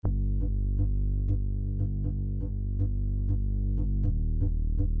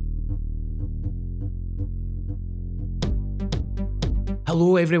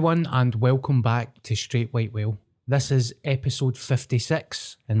Hello everyone and welcome back to Straight White Whale. This is episode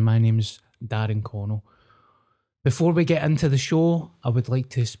 56 and my name's Darren Connell. Before we get into the show, I would like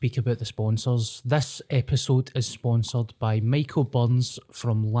to speak about the sponsors. This episode is sponsored by Michael Burns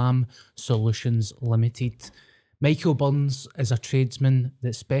from Lamb Solutions Limited. Michael Burns is a tradesman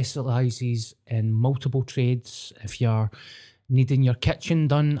that specialises in multiple trades. If you're needing your kitchen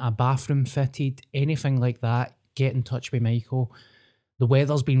done, a bathroom fitted, anything like that, get in touch with Michael. The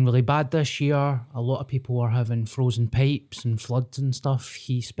weather's been really bad this year. A lot of people are having frozen pipes and floods and stuff.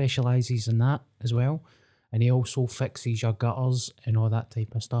 He specialises in that as well. And he also fixes your gutters and all that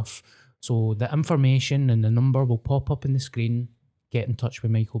type of stuff. So the information and the number will pop up in the screen. Get in touch with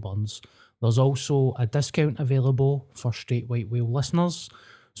Michael Burns. There's also a discount available for Straight White Whale listeners.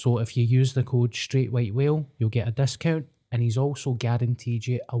 So if you use the code Straight White Whale, you'll get a discount. And he's also guaranteed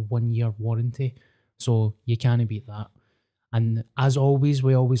you a 1-year warranty. So you can't beat that. And as always,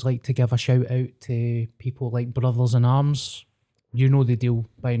 we always like to give a shout out to people like Brothers in Arms. You know the deal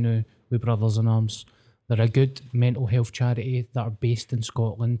by now with Brothers in Arms. They're a good mental health charity that are based in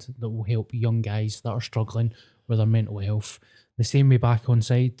Scotland that will help young guys that are struggling with their mental health. The same way Back On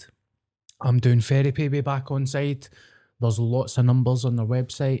Side. I'm doing therapy with Back On Side. There's lots of numbers on their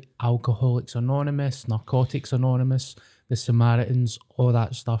website. Alcoholics Anonymous, Narcotics Anonymous, the Samaritans, all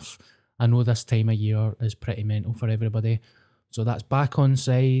that stuff. I know this time of year is pretty mental for everybody. So that's Back On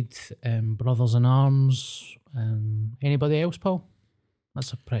Side, Brothers in Arms, anybody else, Paul?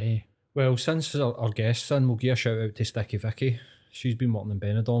 That's a pretty... Well, since our guest's in, we'll give a shout out to Sticky Vicky. She's been working in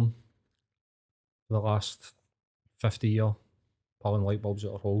Benidorm for the last 50 years, pulling light bulbs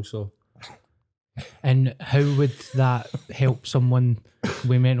out her hole, so... And how would that help someone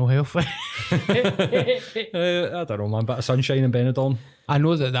with mental health? I don't know, man, bit of sunshine in Benidorm. I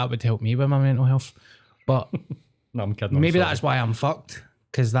know that would help me with my mental health, but... No, I'm kidding. Maybe that's why I'm fucked,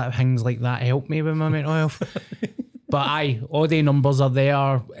 because that things like that help me with my mental health. But aye, all the numbers are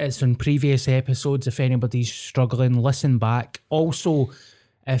there. It's in previous episodes. If anybody's struggling, listen back. Also,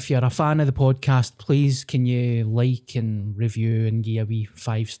 if you're a fan of the podcast, please can you like and review and give a wee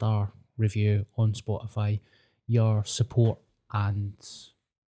 5-star review on Spotify. Your support and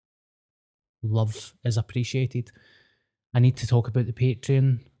love is appreciated. I need to talk about the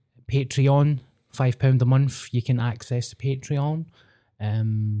Patreon. £5 a month, you can access the Patreon.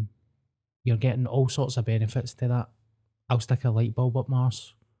 You're getting all sorts of benefits to that. I'll stick a light bulb up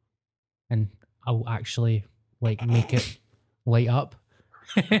Mars and I'll actually like make it light up.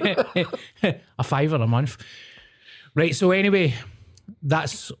 A £5 a month. Right, so anyway,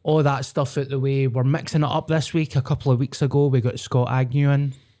 that's all that stuff out the way. We're mixing it up this week. A couple of weeks ago we got Scott Agnew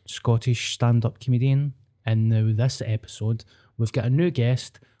in, Scottish stand-up comedian. And now this episode we've got a new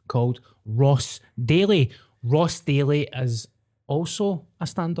guest called Ross Daly. Ross Daly is also a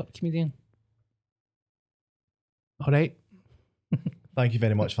stand-up comedian. All right. Thank you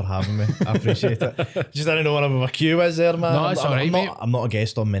very much for having me. I appreciate it. Just didn't know when my cue is there, man. No, it's all right, mate. I'm not a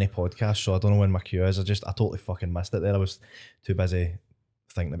guest on many podcasts, so I don't know when my cue is. I totally fucking missed it there. I was too busy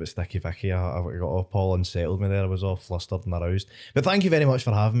thinking about Sticky Vicky. I got all Paul unsettled me there. I was all flustered and aroused. But thank you very much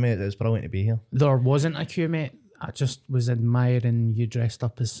for having me. It's brilliant to be here. There wasn't a cue, mate. I just was admiring you dressed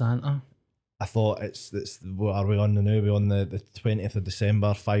up as Santa. I thought it's what are we on now? We're on the 20th of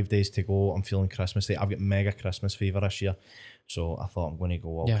December, 5 days to go. I'm feeling Christmassy. I've got mega Christmas fever this year, so I thought I'm going to go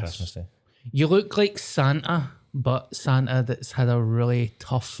all Christmassy. You look like Santa, but Santa that's had a really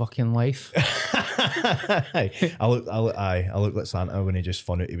tough fucking life. I look like Santa when he just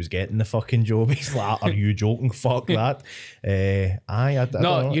found out he was getting the fucking job. He's like, "Are you joking? Fuck that." I don't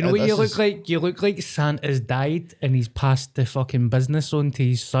know. You know what you look like? You look like Santa's died and he's passed the fucking business on to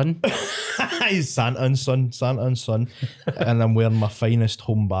his son. He's Santa and son, and I'm wearing my finest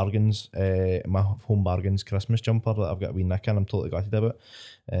Home Bargains Christmas jumper that I've got a wee nick in. I'm totally gutted about.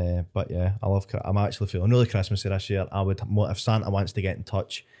 But yeah, I'm actually feeling really Christmassy this year. If Santa wants to get in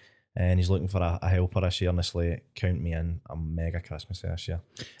touch and he's looking for a helper this year on the slate, count me in. I'm mega Christmassy this year.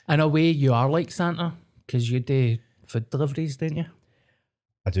 In a way, you are like Santa because you do food deliveries, don't you?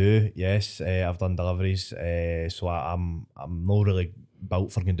 I do, yes. I've done deliveries, so I'm not really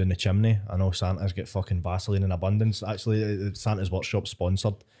built for going down the chimney. I know Santa's got fucking Vaseline in abundance. Actually, Santa's Workshop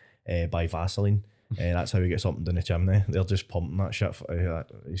sponsored by Vaseline. That's how we get something down the chimney. They're just pumping that shit.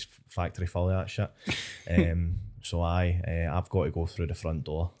 His factory full of that shit. So I've got to go through the front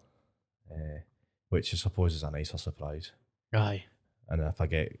door, which I suppose is a nicer surprise. Aye. And if I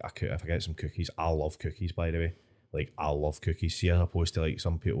get some cookies, I love cookies, by the way. Like, I love cookies. See, as opposed to like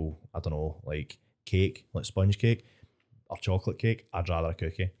some people, I don't know, like cake, like sponge cake or chocolate cake, I'd rather a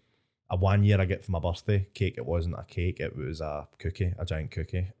cookie. one year I get for my birthday cake. It wasn't a cake, it was a cookie, a giant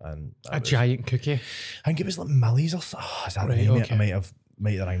cookie. And giant cookie? I think it was like Millie's or something. Is that the Right, name? okay. I might have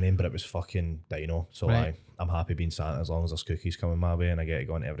the wrong name, but it was fucking Dino. So Right. I'm happy being Santa as long as there's cookies coming my way and I get to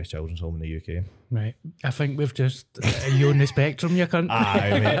go into every children's home in the UK. Right. I think we've just... Are you on the spectrum, you cunt?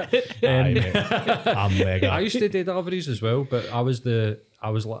 Aye, mate. Aye, mate. I'm mega. I used to do deliveries as well, but I was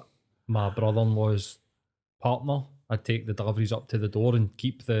like my brother-in-law's partner. I'd take the deliveries up to the door and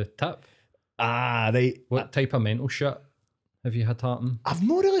keep the tip. Right. What type of mental shit have you had happen? I've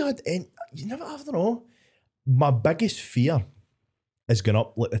not really had any. You never, I don't know. My biggest fear is going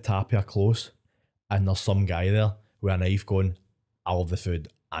up like the Tapia close and there's some guy there with a knife going, I'll have the food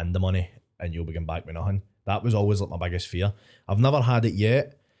and the money and you'll be going back with nothing. That was always like my biggest fear. I've never had it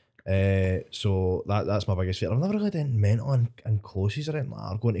yet. So that's my biggest fear. I've never really had anything mental and closes or anything like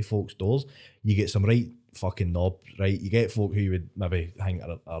that, or going to folks' doors. You get some right fucking knob, right? You get folk who you would maybe think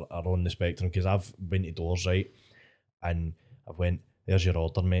are on the spectrum, because I've been to doors, right? And I've went, there's your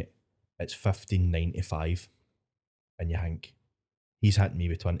order, mate. It's $15.95. And you think, he's hitting me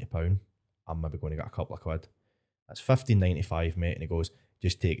with £20. I'm maybe going to get a couple of quid. That's $15.95, mate. And he goes,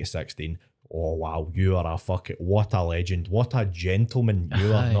 just take a 16. Oh, wow, you are a fucking, what a legend. What a gentleman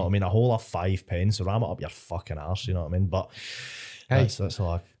you are. You know what I mean? A whole of 5 pence. Ram it up your fucking arse, you know what I mean? But that's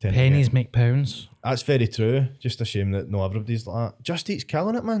all I tend to Pennies get. make pounds. That's very true. Just a shame that no everybody's like that. Just Eat's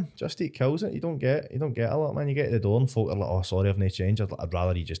killing it, man. Just Eat kills it. You don't get a lot, man. You get to the door and folk are like, oh, sorry, I've no change. I'd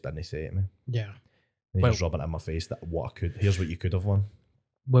rather you just didn't say it to me. Yeah. And Well- just rubbing it in my face that here's what you could have won.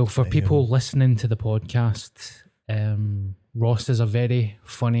 Well, for people listening to the podcast, Ross is a very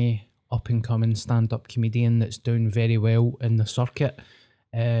funny, up-and-coming stand-up comedian that's doing very well in the circuit.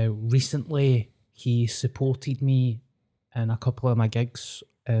 Recently, he supported me in a couple of my gigs,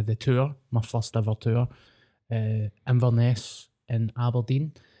 the tour, my first ever tour, Inverness in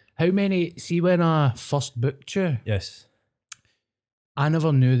Aberdeen. How many, see when I first booked you, Yes. I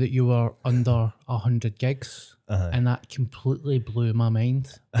never knew that you were under 100 gigs. And that completely blew my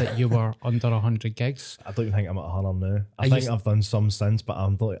mind that you were under 100 gigs. I don't even think I'm at 100 now. I Are think you- I've done some since, but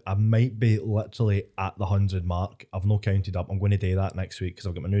I might be literally at the 100 mark. I've not counted up. I'm going to do that next week because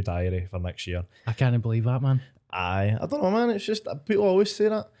I've got my new diary for next year. I can't believe that, man. I don't know, man. It's just people always say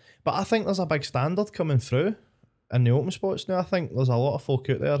that, but I think there's a big standard coming through in the open spots now. I think there's a lot of folk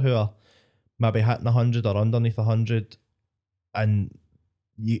out there who are maybe hitting 100 or underneath 100, and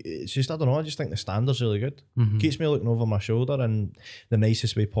it's just, I don't know. I just think the standard's really good. Keeps me looking over my shoulder in the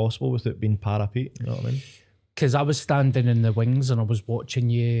nicest way possible without being parapet. You know what I mean? Because I was standing in the wings and I was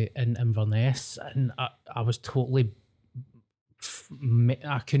watching you in Inverness, and I was totally.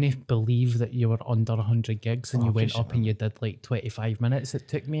 I couldn't believe that you were under 100 gigs and you went up and you did like 25 minutes. It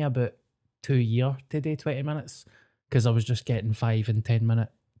took me about 2 years to do 20 minutes because I was just getting 5 and 10 minute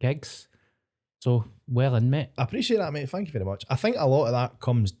gigs. So well in, mate. I appreciate that, mate. Thank you very much. I think a lot of that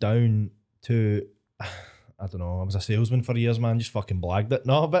comes down to, I don't know, I was a salesman for years, man. Just fucking blagged it.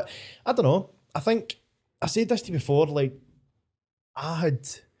 No, but I don't know. I think I said this to you before. Like, I had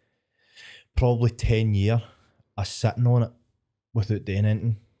probably 10 years of sitting on it without doing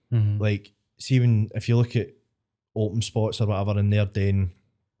anything. Like, see, if you look at open spots or whatever, and they're doing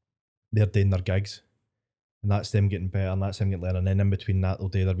their gigs, and that's them getting better, and that's them getting learning, and then in between that they'll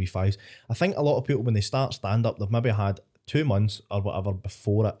do their V5s. I think a lot of people, when they start stand up, they've maybe had 2 months or whatever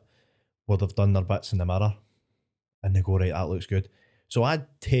before it where they've done their bits in the mirror and they go, right, that looks good. So I had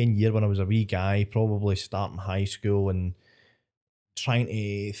 10 years when I was a wee guy, probably starting high school, and trying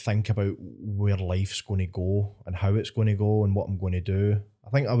to think about where life's going to go and how it's going to go and what I'm going to do. I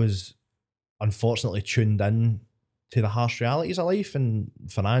think I was unfortunately tuned in to the harsh realities of life and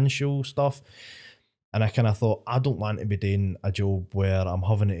financial stuff. And I kind of thought, I don't want to be doing a job where I'm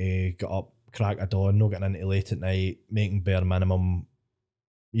having to get up, crack a dawn, not getting into late at night, making bare minimum,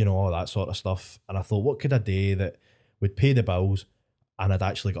 you know, all that sort of stuff. And I thought, what could I do that would pay the bills and I'd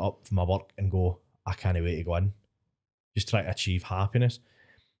actually get up from my work and go, I can't wait to go in. Just try to achieve happiness.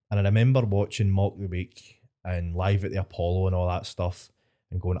 And I remember watching Mock the Week and Live at the Apollo and all that stuff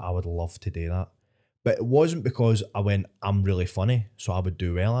and going, I would love to do that. But it wasn't because I went, I'm really funny, so I would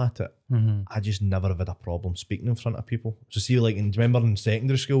do well at it. I just never have had a problem speaking in front of people. So see, like, do you remember in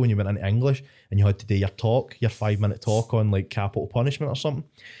secondary school when you went into English and you had to do your 5-minute talk on like capital punishment or something?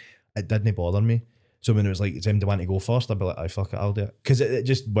 It didn't bother me. So when it was like, does anybody want to go first? I'd be like, fuck it, I'll do it. Because it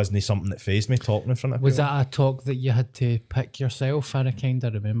just wasn't something that fazed me, talking in front of people. Was that a talk that you had to pick yourself? I kind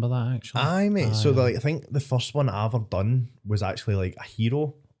of remember that, actually. Aye, mate. So like, I think the first one I ever done was actually like a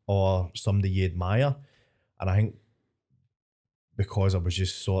hero or somebody you admire. And I think because I was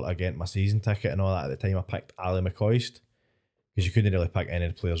just sort of getting my season ticket and all that at the time, I picked Ali McCoist. because you couldn't really pick any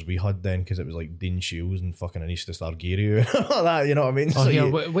of the players we had then, because it was like Dean Shields and fucking Anista Stargiri like that, you know what I mean? Oh, So yeah.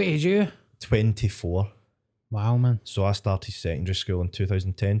 you- What age are you? 24. Wow, man. So I started secondary school in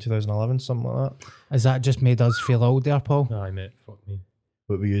 2010, 2011, something like that. Has that just made us feel old there, Paul? Aye, mate. Fuck me.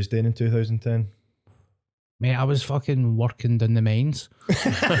 What we used in 2010. Mate, I was fucking working down the mines.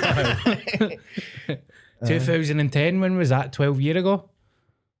 2010, when was that? 12 years ago?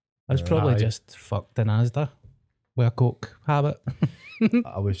 I was probably Aye. just fucked in Asda with a coke habit.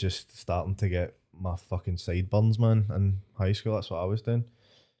 I was just starting to get my fucking sideburns, man, in high school. That's what I was doing.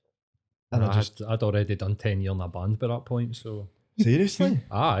 And I'd already done 10 years in a band by that point, so. seriously?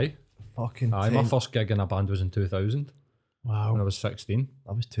 Aye. Fucking Aye, my first gig in a band was in 2000 when I Wow. was 16.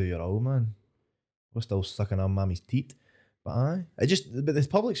 I was 2-year-old, man. I was still sucking on mammy's teeth. But but this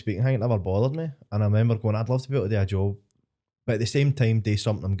public speaking thing never bothered me. And I remember going, I'd love to be able to do a job, but at the same time, do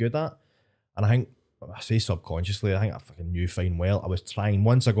something I'm good at. And I think, I say subconsciously, I think I fucking knew fine well. I was trying,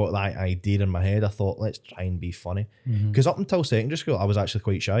 once I got that idea in my head, I thought, let's try and be funny. Because up until secondary school, I was actually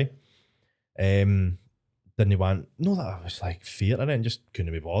quite shy. Didn't want, no, that I was like fear in it and just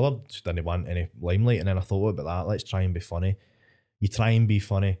couldn't be bothered. Just didn't want any limelight. And then I thought, what about that? Let's try and be funny. You try and be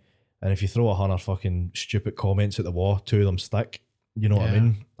funny. And if you throw 100 fucking stupid comments at the wall, 2 of them stick. You know what I Yeah.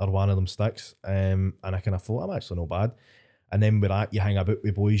 mean? Or 1 of them sticks. And I kind of thought, I'm actually not bad. And then with that, you hang about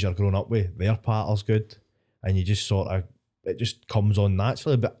with boys you're growing up with, their patter's good. And you just sort of, it just comes on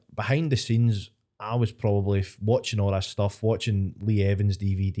naturally. But behind the scenes, I was probably watching all that stuff, watching Lee Evans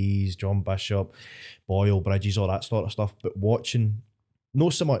DVDs, John Bishop, Boyle, Bridges, all that sort of stuff. But watching,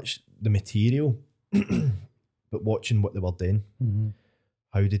 not so much the material, but watching what they were doing.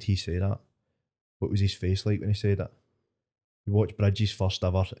 How did he say that? What was his face like when he said it? You watch Bridges' first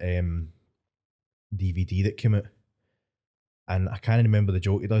ever DVD that came out, and I can't remember the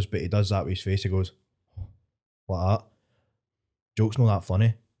joke he does, but he does that with his face. He goes like that. Joke's not that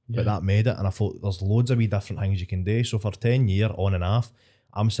funny, but that made it. And I thought there's loads of wee different things you can do. So for 10 years on and off,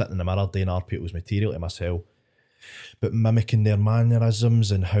 I'm sitting in the mirror doing other people's material to myself, but mimicking their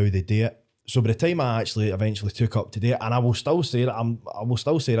mannerisms and how they do it. So by the time I actually eventually took up to do it, and I will still say that I will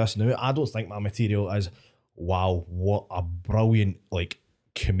still say this now, I don't think my material is, wow, what a brilliant like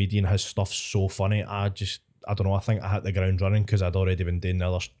comedian. His stuff's so funny. I don't know, I think I hit the ground running because I'd already been doing the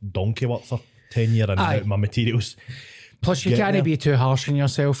other donkey work for 10 years and Aye. now my materials. Plus, you Get can't there. be too harsh on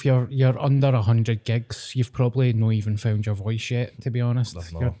yourself. You're under 100 gigs. You've probably not even found your voice yet, to be honest.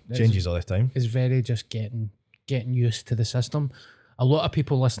 Changes all the time. It's very just getting used to the system. A lot of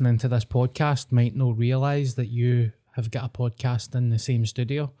people listening to this podcast might not realise that you have got a podcast in the same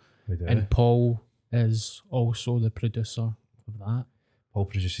studio. We do. And Paul is also the producer of that. Paul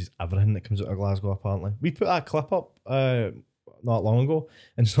produces everything that comes out of Glasgow, apparently. We put that clip up not long ago,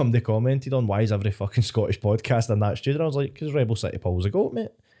 and somebody commented on why is every fucking Scottish podcast in that studio. And I was like, because Rebel City Paul's a goat,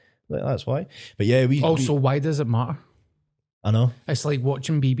 mate. Like, that's why. But yeah, Also, why does it matter? I know. It's like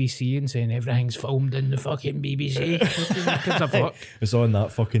watching BBC and saying everything's filmed in the fucking BBC. Because of what? It's on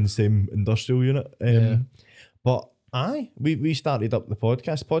that fucking same industrial unit. Yeah. But we started up the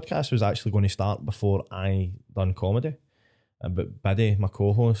podcast. Podcast was actually going to start before I done comedy. But Biddy, my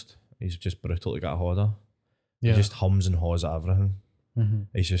co-host, he's just brutal to get a hold of. He just hums and haws at everything. Mm-hmm.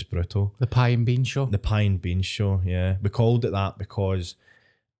 He's just brutal. The Pie and Bean Show. The Pie and Beans Show, yeah. We called it that because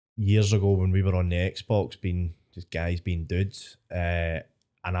years ago when we were on the Xbox, being just guys being dudes, and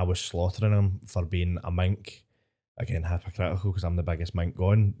I was slaughtering them for being a mink. Again, hypocritical because I'm the biggest mink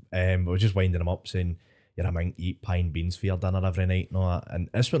going. But I was just winding him up saying, you're a mink, eat pie and beans for your dinner every night and all that. And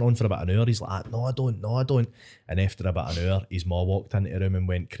this went on for about an hour. He's like, no, I don't. And after about an hour, his ma walked into the room and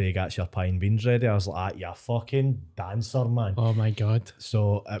went, Craig, that's your pie and beans ready. I was like, you fucking dancer, man. Oh my God.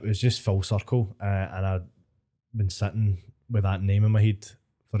 So it was just full circle. And I'd been sitting with that name in my head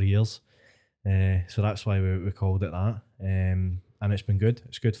for years. So that's why we called it that. And it's been good.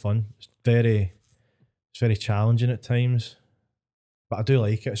 It's good fun. It's very challenging at times. But I do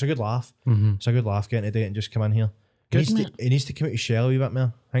like it. It's a good laugh. Mm-hmm. It's a good laugh getting to do it and just come in here. Good, He needs to come out his shell a wee bit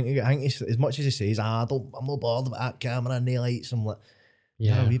more. I think he's, as much as he says, I'm not bothered about that camera and the lights. I'm like,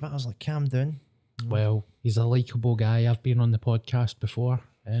 Yeah. a wee bit. I was like, calm down. Well, he's a likeable guy. I've been on the podcast before,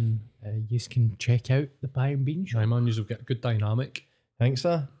 and you can check out the Pie and Bean Show. Aye, man, you'll get a good dynamic. Think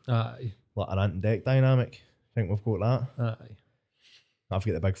so? Aye. Like an ant-deck dynamic. Think we've got that. Aye. I've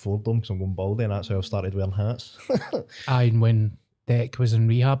got the big Ford dome because I'm going baldy and that's how I've started wearing hats. Aye, and when Deck was in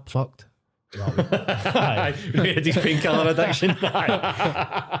rehab, fucked. Aye. We had his painkiller addiction.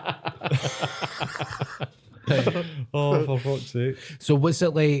 Oh, for fuck's sake. So was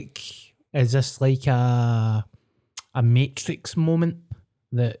it like, is this like a Matrix moment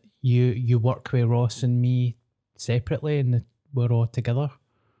that you work with Ross and me separately and we're all together.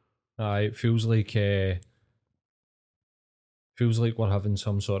 It feels like we're having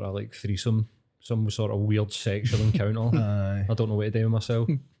some sort of like threesome, some sort of weird sexual encounter. Aye. I don't know what to do with myself.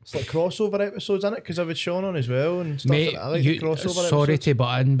 It's like crossover episodes, innit? Because I was Sean on as well and stuff. Mate, I like you, the crossover sorry episodes. to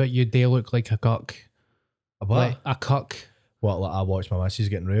butt in, but you do look like a cuck. What? Like a cuck. What, like I watch my missus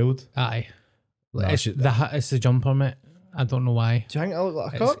getting railed? Aye. Nah, it's, it's the jumper, mate. I don't know why. Do you think I look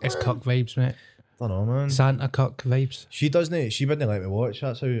like a It's, cuck? it's man? cuck vibes, mate. I don't know, man. Santa cuck vibes. She wouldn't let me watch.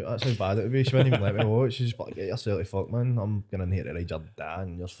 That's how bad it would be. She wouldn't even let me watch. She's just like, get yourself to fuck, man. I'm going in here to ride your dad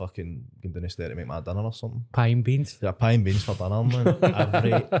and you're fucking going down the stair to make my dinner or something. Pine beans. Yeah, pie and beans for dinner,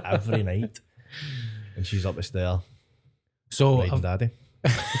 man. every night. And she's up the stair So riding daddy.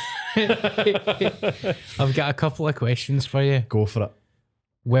 I've got a couple of questions for you. Go for it.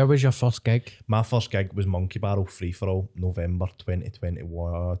 Where was your first gig? My first gig was Monkey Barrel Free For All, November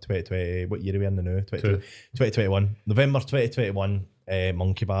 2021. 2020, what year are we in the now? 2021. November 2021,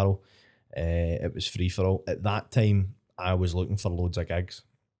 Monkey Barrel. It was Free For All. At that time, I was looking for loads of gigs,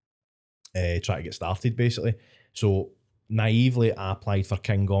 trying to get started basically. So naively, I applied for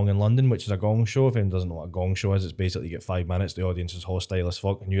King Gong in London, which is a gong show. If anyone doesn't know what a gong show is, it's basically you get 5 minutes, the audience is hostile as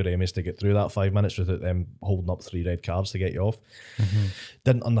fuck, and your aim is to get through that 5 minutes without them holding up 3 red cards to get you off.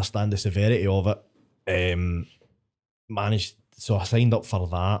 Didn't understand the severity of it. So I signed up for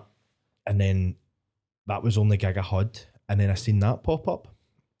that, and then that was the only gig I had. And then I seen that pop up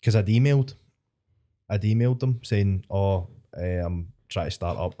because I'd emailed them saying, I'm trying to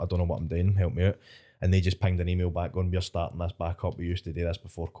start up, I don't know what I'm doing, help me out. And they just pinged an email back going, we're starting this back up, we used to do this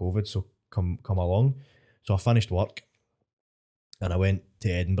before COVID, so come along. So I finished work and I went to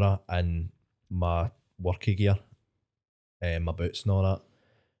Edinburgh in my worky gear, my boots and all that.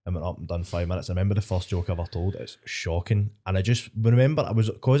 I went up and done 5 minutes. I remember the first joke I ever told. It's shocking. And I just remember,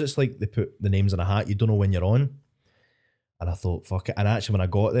 because it's like they put the names in a hat, you don't know when you're on. And I thought, fuck it. And actually when I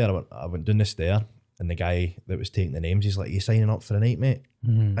got there, I went down the stair, and the guy that was taking the names, he's like, you signing up for the night, mate?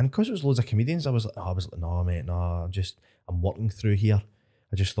 Mm-hmm. And because it was loads of comedians, I was like, no, mate, no, I'm working through here.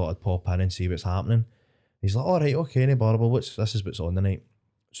 I just thought I'd pop in and see what's happening. He's like, all right, okay, no bother, but this is what's on the night.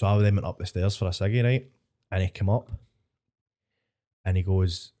 So I then went up the stairs for a ciggy, right? And he came up and he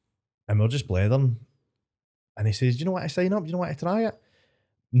goes, and we're just blethering. And he says, do you know what, to sign up? Do you know what, to try it?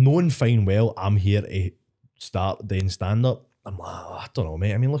 Knowing fine well I'm here to start doing stand-up. I'm like, I don't know,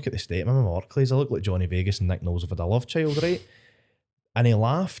 mate. I mean, look at the state. I'm in my work clothes. I look like Johnny Vegas and Nick Knowles if I'd a love child, right? And he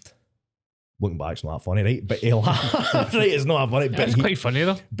laughed. Looking back, it's not that funny, right? But he laughed, right? It's not that funny. It's quite funny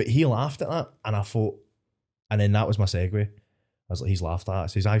though. But he laughed at that, and I thought, and then that was my segue. I was like, he's laughed at it. I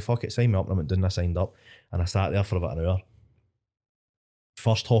says, fuck it, sign me up. And I went down and I signed up, and I sat there for about an hour.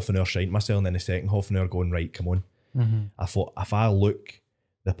 First half an hour shining myself, and then the second half an hour going, right, come on. Mm-hmm. I thought, if I look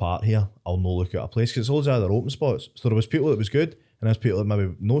the part here, I'll no look out of place, because it's all other open spots. So there was people that was good, and there's people that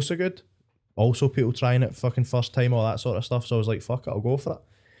maybe no so good. Also people trying it fucking first time, all that sort of stuff. So I was like, fuck it, I'll go for it.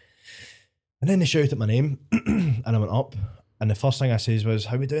 And then they shouted my name, and I went up, and the first thing I says was,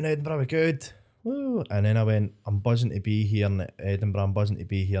 how we doing, Edinburgh? We good? Woo. And then I went, I'm buzzing to be here in Edinburgh, I'm buzzing to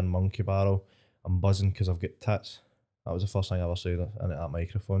be here in Monkey Barrel, I'm buzzing because I've got tits. That was the first thing I ever said in that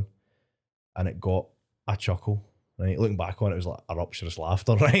microphone. And it got a chuckle. Right? Looking back on it, it was like a rapturous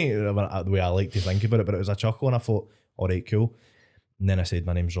laughter, right? The way I like to think about it, but it was a chuckle, and I thought, all right, cool. And then I said,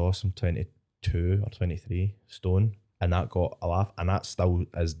 my name's Ross, I'm 22 or 23 stone, and that got a laugh, and that still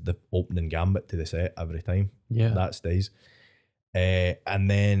is the opening gambit to the set every time. Yeah. That stays. And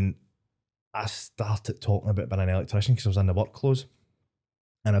then I started talking about being an electrician because I was in the work clothes,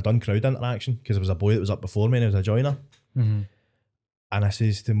 and I'd done crowd interaction because there was a boy that was up before me and he was a joiner. Mm-hmm. And I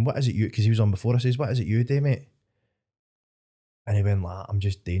says to him, what is it you, because he was on before, I says, what is it you do, mate? And he went like, I'm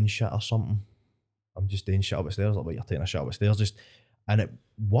just doing shit or something. I'm just doing shit up the stairs. Like, what, you're taking a shit up the stairs? And it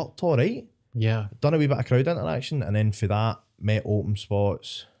worked all right. Yeah. Done a wee bit of crowd interaction, and then for that, met Open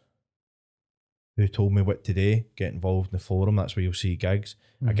Spots, who told me what to do, get involved in the forum. That's where you'll see gigs.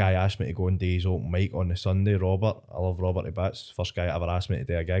 A guy asked me to go and do his open mic on the Sunday, Robert. I love Robert to bits. First guy ever asked me to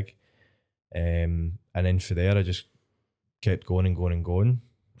do a gig. And then for there, I just kept going and going and going.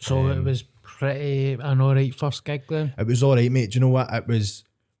 So it was pretty an alright first gig then? It was alright, mate. Do you know what? It was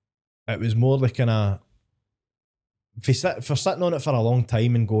more like kind of, for sitting on it for a long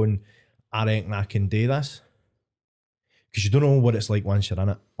time and going, I reckon I can do this. Because you don't know what it's like once you're in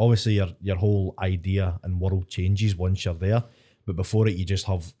it. Obviously, your whole idea and world changes once you're there. But before it, you just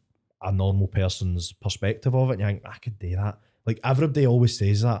have a normal person's perspective of it. And you think, I could do that. Like, everybody always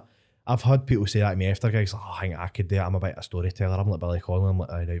says that. I've had people say that to me after gigs. Like, I think I could do it. I'm a bit of a storyteller. I'm like Billy Connolly. I'm like,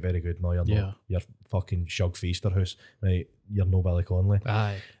 aye, right, very good. No, you're not. You're fucking Shug Feasterhouse. Right, you're no Billy Connolly.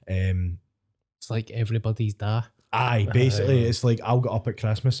 Aye. It's like everybody's da. Aye, basically, it's like I'll get up at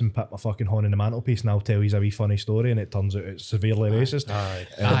Christmas and put my fucking horn in the mantelpiece and I'll tell you a wee funny story and it turns out it's severely racist.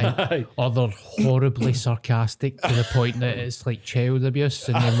 Aye. Or they're horribly sarcastic to the point that it's like child abuse,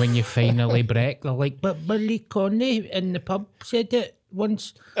 and then when you finally break, they're like, "But Billy Connolly in the pub said it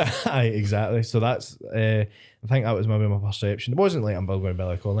once." Aye, exactly. So that's, I think that was maybe my perception. It wasn't like I'm going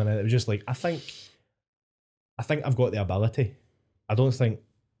Billy Connolly. It was just like, I think I've got the ability. I don't think,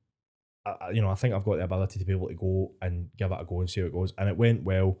 I think I've got the ability to be able to go and give it a go and see how it goes. And it went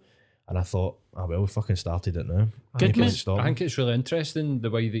well. And I thought, we fucking started it now. Good, man. I think it's really interesting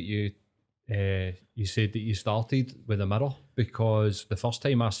the way that you said that you started with a mirror, because the first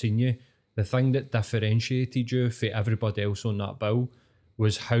time I seen you, the thing that differentiated you from everybody else on that bill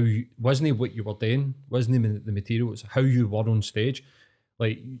was wasn't what you were doing, wasn't the material, it was how you were on stage.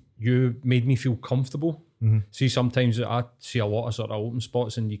 Like, you made me feel comfortable. Mm-hmm. See, sometimes I see a lot of sort of open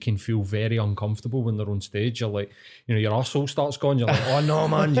spots and you can feel very uncomfortable when they're on stage. You're like, your arsehole starts going, you're like, oh no,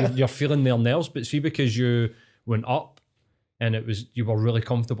 man, you're feeling their nerves. But see, because you went up and you were really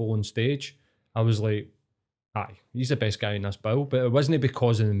comfortable on stage, I was like, aye, he's the best guy in this bill. But it wasn't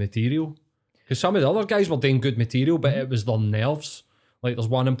because of the material. Because some of the other guys were doing good material, but it was their nerves. Like, there's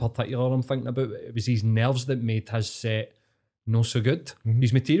one in particular I'm thinking about. It was his nerves that made his set not so good. Mm-hmm.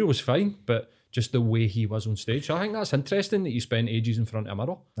 His material was fine, but just the way he was on stage. So I think that's interesting that you spent ages in front of a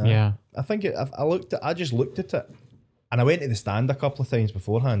mirror. Yeah. I think I just looked at it, and I went to the stand a couple of times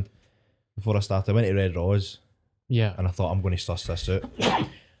beforehand. Before I started, I went to Red Rose, Yeah. and I thought, I'm going to suss this out.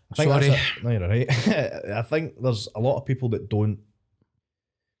 Sorry. No, you're right. I think there's a lot of people that don't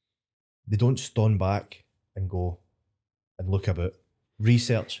stand back and go and look about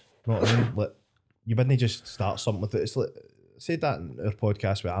research. You know what I mean? Like, you wouldn't just start something with it. It's like, I said that in our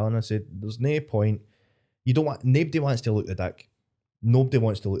podcast with Alan. I said, there's no point. Nobody wants to look the dick. Nobody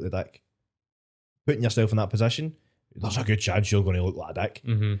wants to look the dick. Putting yourself in that position, there's a good chance you're going to look like a dick.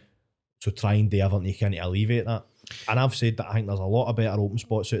 Mm-hmm. So try and do everything you can to alleviate that. And I've said that I think there's a lot of better open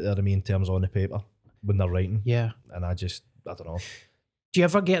spots out there than me in terms on the paper when they're writing. Yeah. And I don't know. Do you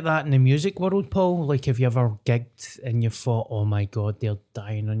ever get that in the music world, Paul? Like, have you ever gigged and you thought, oh my God, they're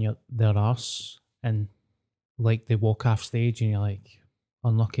dying on their arse? And like they walk off stage and you're like,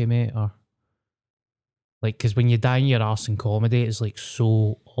 unlucky, mate? Or like, because when you die in your arse in comedy, it's like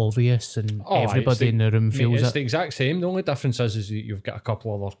so obvious and everybody in the room feels it's it. the exact same. The only difference is that you've got a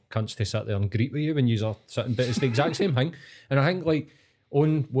couple of other cunts to sit there and greet with you when you're sitting, but it's the exact same thing. And I think, like,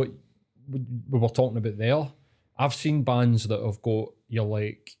 on what we were talking about there, I've seen bands that have got, you're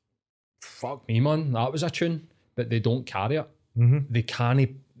like, fuck me, man, that was a tune, but they don't carry it. Mm-hmm. They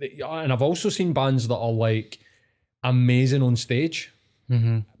can't. And I've also seen bands that are like amazing on stage,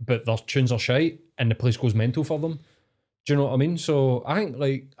 but their tunes are shite and the place goes mental for them. Do you know what I mean? So I think,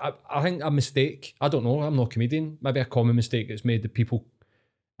 like, I think a mistake, I don't know, I'm not a comedian, maybe a common mistake that's made that people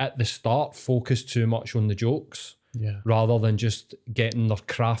at the start focus too much on the jokes, rather than just getting their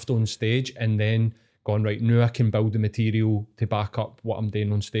craft on stage and then going, right, now I can build the material to back up what I'm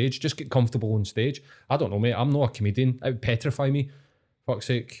doing on stage. Just get comfortable on stage. I don't know, mate, I'm not a comedian. It would petrify me. Fuck's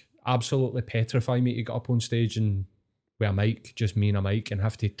sake, absolutely petrify me to get up on stage and with a mic, just me and a mic, and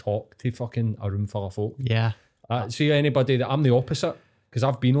have to talk to fucking a room full of folk. Yeah. See, anybody that I'm the opposite, because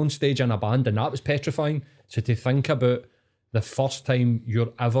I've been on stage in a band and that was petrifying. So to think about the first time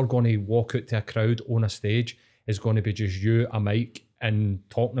you're ever going to walk out to a crowd on a stage is going to be just you, a mic, and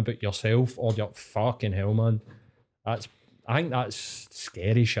talking about yourself, or your fucking hell, man. I think that's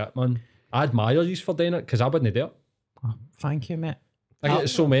scary shit, man. I admire you for doing it, because I wouldn't do it. Oh, thank you, mate. I get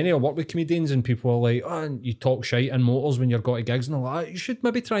so many. I work with comedians and people are like, oh, you talk shite in motors when you're got to gigs, and I'm like, you should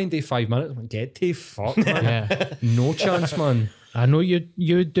maybe try and do 5 minutes. I'm like, get to fuck, man. Yeah. No chance, man. I know you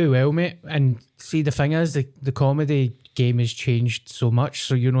do well, mate. And see, the thing is, the comedy game has changed so much.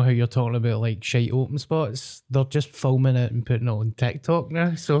 So you know how you're talking about like shite open spots? They're just filming it and putting it on TikTok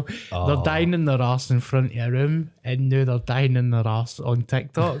now. So they're dying in their arse in front of a room, and now they're dying in their arse on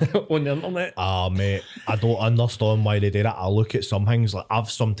TikTok. On the internet. Mate, I don't understand why they do that. I look at some things, like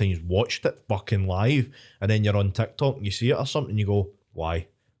I've sometimes watched it fucking live, and then you're on TikTok and you see it or something, you go, why?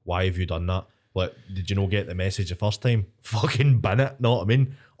 Why have you done that? Like, did you not get the message the first time? Fucking bin it, know what I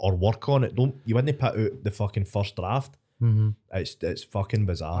mean? Or work on it. You wouldn't put out the fucking first draft. Mm-hmm. It's fucking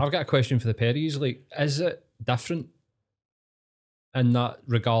bizarre. I've got a question for the Perrys. Like, is it different in that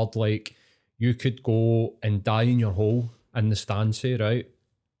regard? Like, you could go and die in your hole in the stand, say, right,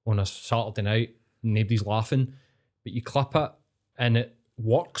 on a Saturday night, nobody's laughing, but you clip it and it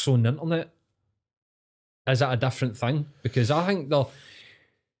works on the internet. Is that a different thing? Because I think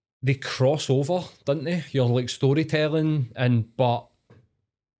they cross over, don't they? You're like storytelling, but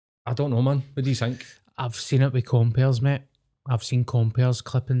I don't know, man. What do you think? I've seen it with compares, mate. I've seen compares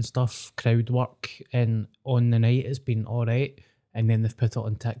clipping stuff, crowd work, and on the night it's been all right, and then they've put it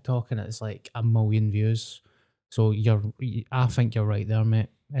on TikTok and it's like 1 million views. So I think you're right there, mate.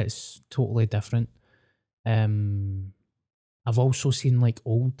 It's totally different. I've also seen like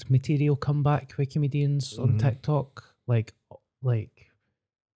old material come back with comedians on TikTok, like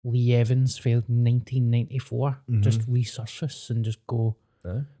Lee Evans failed 1994, just resurface and just go.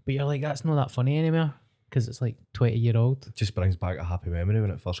 But you're like, that's not that funny anymore because it's like 20-year-old. It just brings back a happy memory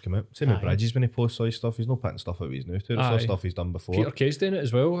when it first came out. Same with Bridges when he posts all his stuff. He's not putting stuff out he's new to. It's all stuff he's done before. Peter Kay's doing it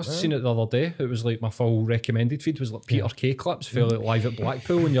as well. I seen it the other day. It was like my full recommended feed was like Peter Kay clips for like live at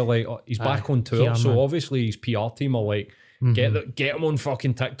Blackpool, and you're like, oh, he's back on tour. Yeah, so man. obviously his PR team are like, get him on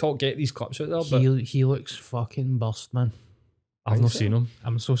fucking TikTok, get these clips out there. But He looks fucking burst, man. I've not seen him.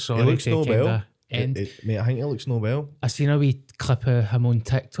 I'm so sorry. He looks to no kinda well. end. Mate, I think he looks no well. I seen a wee clip of him on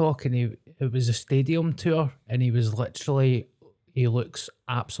TikTok, and it was a stadium tour, and he looks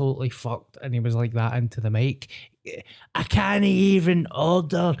absolutely fucked, and he was like that into the mic. I can't even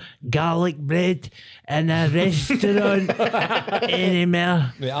order garlic bread in a restaurant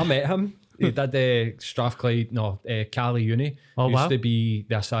anymore. Mate, I met him. He did Strathclyde, Cali Uni. Oh, Used wow. to be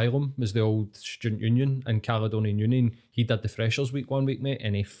the Asylum, was the old student union in Caledonian Union. He did the Freshers Week one week, mate,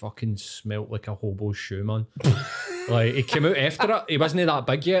 and he fucking smelt like a hobo's shoe, man. Like, he came out after it. He wasn't that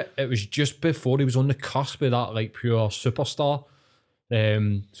big yet. It was just before he was on the cusp of that, like, pure superstar.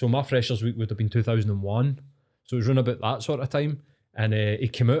 So my Freshers Week would have been 2001. So it was around about that sort of time. And he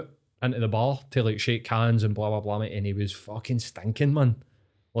came out into the bar to, like, shake hands and blah, blah, blah, mate, and he was fucking stinking, man.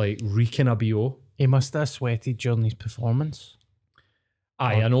 Like, reeking a BO. He must have sweated during his performance.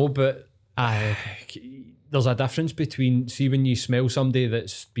 Aye, I know, but Aye. there's a difference between, see, when you smell somebody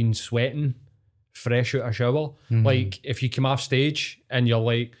that's been sweating fresh out of shower, like if you come off stage and you're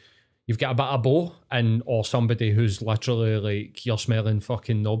like, you've got a bit of bow, or somebody who's literally like, you're smelling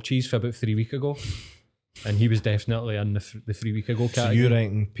fucking knob cheese for about 3 weeks ago. And he was definitely in the 3 week ago So category. you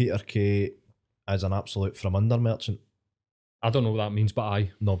reckon Peter Kay as an absolute from under merchant? I don't know what that means, but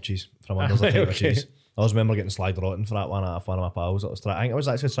aye. Knob cheese. From under's a type of Okay. cheese. I always remember getting slag rotten for that one off one of my pals. I think I was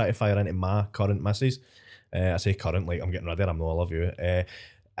actually trying to fire into my current missus. I say current, like I'm getting rid of her, I'm no, I love you.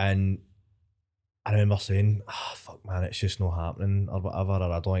 And I remember saying, fuck man, it's just not happening or whatever,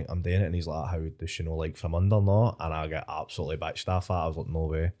 or I don't think I'm doing it. And he's like, how does she know, like from under, no? And I get absolutely bitched off that. I was like, no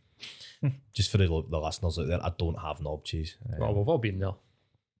way. Just for the listeners out there, I don't have knob cheese. Well, we've all been there.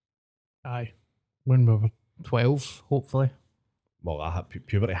 Aye. When we were 12, hopefully. Well, I had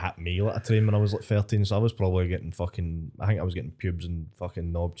puberty hit me like a train when I was like 13, so I was probably getting fucking, I think I was getting pubes and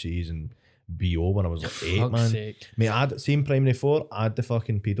fucking knob cheese and BO when I was like 8, Fuck's man. sake. Mate, I'd seen primary 4, I had the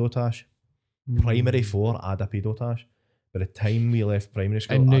fucking pedotash. Primary 4, I had a pedotash. By the time we left primary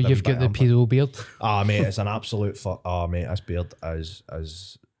school, And now I had a you've wee got bit the of pedo beard. Ah, mate, it's an absolute fuck. Oh, mate, this beard is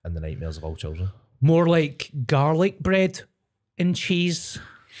in the nightmares of all children. More like garlic bread and cheese.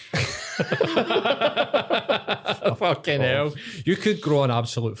 Fucking hell. You could grow an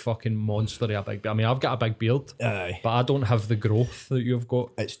absolute fucking monster of a big beard. I mean, I've got a big beard, Aye. but I don't have the growth that you've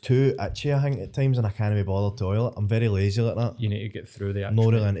got. It's too itchy, I think, at times, and I can't be bothered to oil it. I'm very lazy like that. You need to get through the I'm not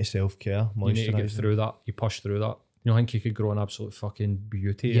really into self-care, You need to get moisturising. through that. You push through that. You don't think you could grow an absolute fucking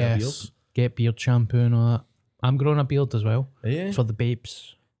beauty in a beard? Yes. Get beard shampoo and all that. I'm growing a beard as well. Yeah. For the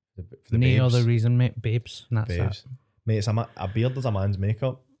babes. For the No babes. other reason, mate. Babes. And that's Babes. Mate, it's a beard is a man's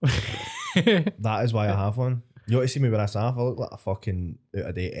makeup. it. That is why I have one. You ought to see me with this off. I look like a fucking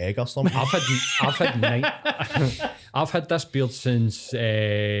out-of-date egg or something. I've had this beard since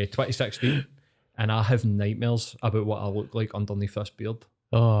 2016, and I have nightmares about what I look like underneath this beard.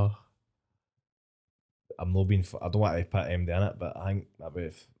 Oh. I'm not being. I don't want to put MD in it, but I think maybe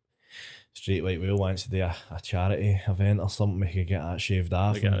if Straight White Whale wants to do a charity event or something, we could get that shaved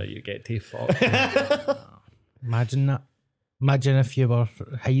off. You get to fuck. Imagine that. Imagine if you were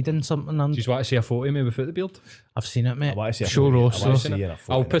hiding something Do under. you want to see a photo of me without the beard? I've seen it, mate. I want to see a Show photo- I roast. want to though. see you in a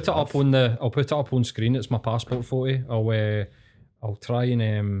photo I'll in put it the up bath. I'll put it up on screen. It's my passport photo. I'll try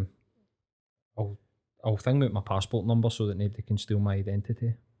and I'll thing out my passport number so that nobody can steal my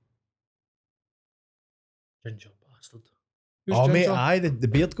identity. Ginger bastard. Who's Oh mate, Ginger? aye, the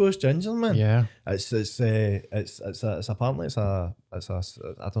beard goes ginger, man. Yeah. It's apparently it's a I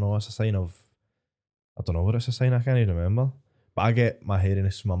don't know, it's a sign of, I don't know what it's a sign, I can't even remember. But I get my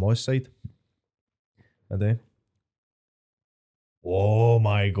hairiness from my mom's side. I do. Oh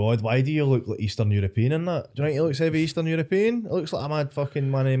my god, why do you look like Eastern European in that? Do you think he looks heavy Eastern European? It looks like a mad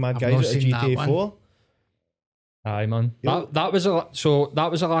fucking one of the mad I've guys not at a seen that GTA one. 4. Aye, man. You- That was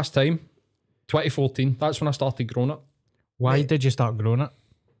the last time. 2014. That's when I started growing it. Why Mate. did you start growing it?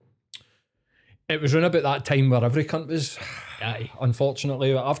 It was around about that time where every cunt was. Aye.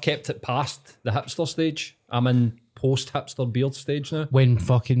 Unfortunately, I've kept it past the hipster stage. I'm in post-hipster beard stage now. When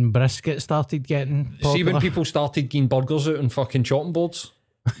fucking brisket started getting popular. See, when people started getting burgers out on fucking chopping boards,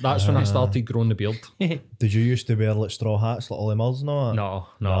 that's when I started growing the beard. Did you used to wear like straw hats like Ollie Mills and all that? No,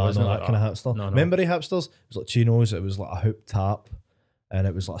 No, it no, wasn't that like kind of hipster. No. Remember the hipsters? It was like chinos, it was like a hoop tap, and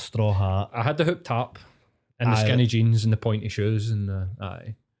it was like a straw hat, I had the hoop tap and the Aye. skinny jeans and the pointy shoes and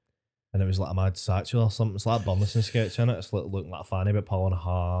aye. and it was like a mad satchel or something. It's like a Burleson sketch in it. It's like looking like a fanny but pulling a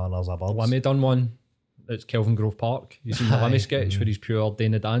hair and there's a bird. Lemmy done one. It's Kelvin Grove Park. You seen the Aye. Lemmy sketch where he's pure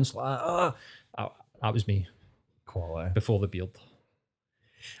doing the dance? Like, that was me Quality. before the beard.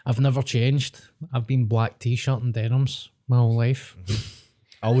 I've never changed. I've been black t-shirt and denims my whole life.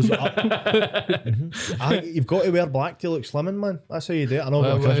 I was. You've got to wear black to look slimming, man. That's how you do it. I know.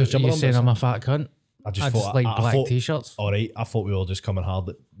 Well, I've got a Christmas you gym saying on, I'm but a fat cunt? I I just just thought. like I black thought, t-shirts. all right, I thought we were all just coming hard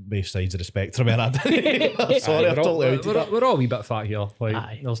at both sides of the spectrum. And I didn't. Sorry, I totally outed that. we're all a wee bit fat here. Like,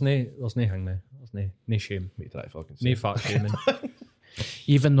 Aye. there's no hang me. There's no shame. Me try to fucking No say. fat shaming.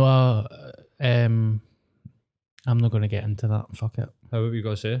 Even though I'm not going to get into that. Fuck it. How have you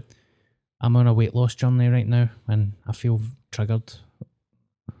got to say? I'm on a weight loss journey right now, and I feel triggered.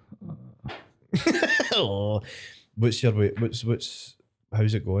 Oh, what's your weight? What's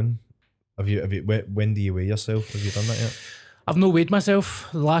how's it going? Have you when do you weigh yourself? Have you done that yet? I've not weighed myself.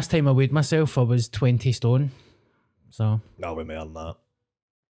 The last time I weighed myself, I was 20 stone. So No, we're more than that.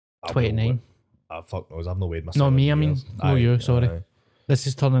 29. Fuck knows. I've not weighed myself. No, in me, I mean, years. no, Aye, you, sorry. aye. This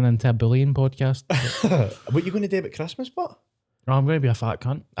is turning into a bullying podcast. What you going to do about Christmas, but? No, I'm going to be a fat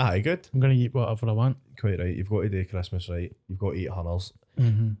cunt. Aye, good. I'm going to eat whatever I want. Quite right. You've got to do Christmas right. You've got to eat hunters.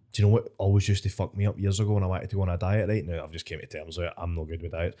 Mm-hmm. Do you know what always used to fuck me up years ago when I wanted to go on a diet? Right now, I've just came to terms with it. I'm not good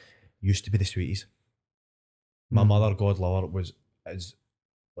with diets. Used to be the sweeties. My mother, God love her, is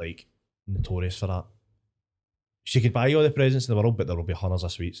like notorious for that. She could buy you all the presents in the world, but there will be hundreds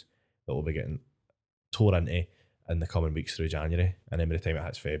of sweets that will be getting tore into in the coming weeks through January. And then by the time it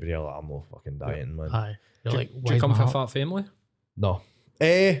hits February, I'm not fucking dieting, man. Aye. You're like, Do you where's come my from a heart? fat family? No.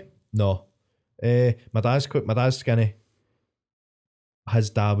 No. My dad's skinny.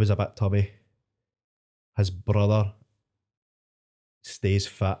 His dad was a bit tubby. His brother stays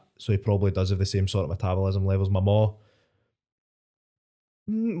fit, so he probably does have the same sort of metabolism levels. My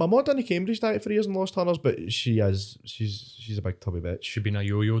mom done a Cambridge diet for years and lost hunters, but she's a big tubby bitch. Should be a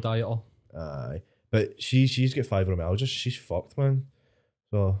yo-yo dieter. Aye. But she's got fibromyalgia. She's fucked, man.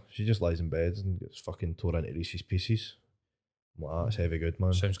 So she just lies in bed and gets fucking tore into Reese's Pieces. I'm like, that's heavy good,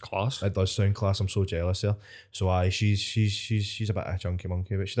 man. Sounds class. It does sound class. I'm so jealous here. So she's a bit of a chunky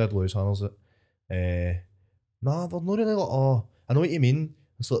monkey, but she did lose hunters it. Nah, they're not really like, oh, I know what you mean.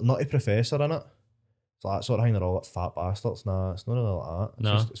 It's like Nutty Professor in it. It's like that sort of thing. They're all like fat bastards. Nah, it's not really like that. It's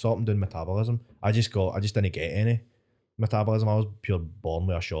No. just something doing metabolism. I just didn't get any metabolism. I was pure born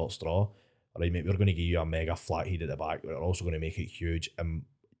with a short straw. All right, mate, we're going to give you a mega flat head at the back. We're also going to make it huge. And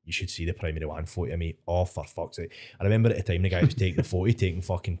you should see the primary one photo of me. Oh, for fuck's sake. I remember at the time the guy was taking the photo, taking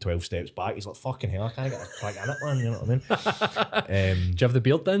fucking 12 steps back. He's like, fucking hell, I can't get a crack in it, man. You know what I mean? Do you have the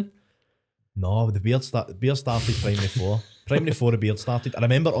beard then? No, the beard started primary 4. Primary 4, the beard started. I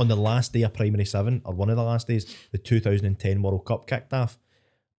remember on the last day of primary 7, or one of the last days, the 2010 World Cup kicked off.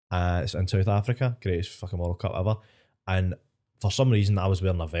 It's in South Africa, greatest fucking World Cup ever. And for some reason, I was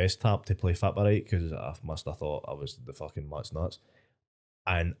wearing a vest top to play football, right? Because I must have thought I was the fucking nuts.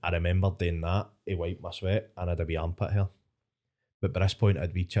 And I remember doing that, he wiped my sweat, and I had a wee armpit hair. But by this point, I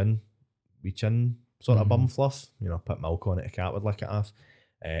had wee chin sort of bum fluff. You know, put milk on it, a cat would lick it off.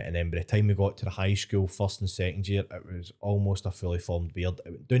 And then by the time we got to the high school, first and second year, it was almost a fully formed beard. It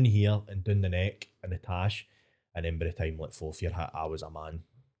went down here and down the neck and the tash. And then by the time like fourth year hit, I was a man.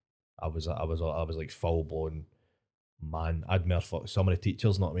 I was like full blown man. I'd more fuck some of the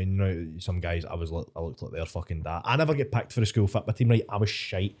teachers, not I mean, you know, some guys I looked like their fucking dad. I never get picked for the school football team, right? I was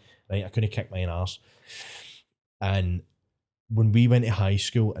shite, right? I couldn't kick my own arse. And when we went to high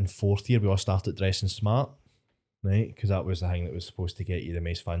school in fourth year, we all started dressing smart, right? Because that was the thing that was supposed to get you the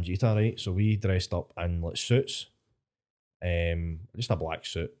most fangita, right? So we dressed up in like suits, just a black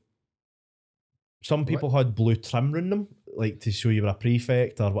suit. Some people had blue trim around them, like to show you were a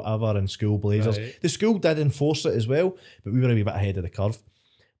prefect or whatever, and school blazers. Right. The school did enforce it as well, but we were a wee bit ahead of the curve.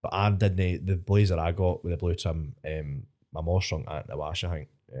 But I didn't. The blazer I got with the blue trim, my mom shrunk that in the wash, I think,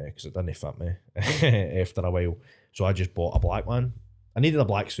 because it didn't fit me after a while. So I just bought a black one. I needed a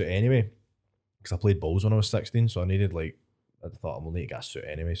black suit anyway, because I played balls when I was 16, so I needed I thought I will need to get a suit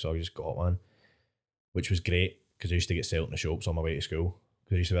anyway, so I just got one, which was great because I used to get sold in the shops on my way to school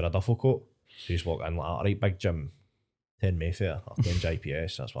because I used to wear a duffel coat. So you just walk in like, all right, big Jim, 10 Mayfair or 10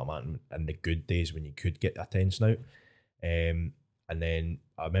 JPS, that's what I'm at in the good days when you could get a 10 snout. And then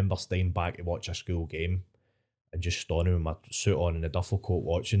I remember staying back to watch a school game and just standing with my suit on and a duffel coat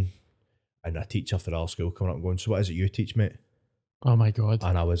watching, and a teacher for our school coming up and going, so what is it you teach, mate? Oh my God.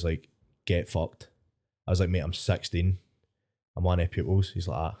 And I was like, get fucked. I was like, mate, I'm 16. I'm one of their pupils. He's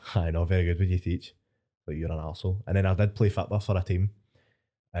like, I know, very good. What do you teach? Like, you're an arsehole. And then I did play football for a team,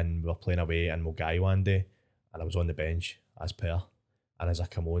 and we were playing away in Mulgai one day, and I was on the bench as per. And as I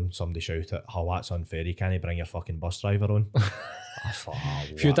come on, somebody shouted, oh, that's unfair. You can't bring your fucking bus driver on. I thought,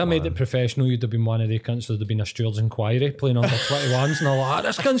 if you'd have made it professional, you'd have been one of the cunts. There'd have been a steward's inquiry playing under 21s, and all like,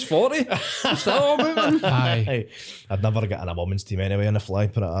 this cunt's 40. What's that all about, man? Aye. I'd never get in a women's team anyway on the fly,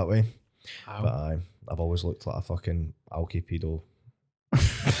 put it that way. Ow. But I've always looked like a fucking alky pedo.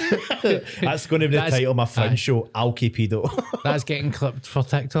 That's going to be the title of my friend's show, Alky Pedo. That's getting clipped for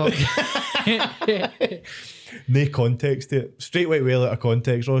TikTok. No context to it. Straight white whale out of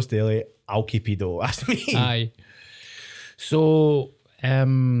context, Ross Daly, Alky Pedo. That's me. Aye. So,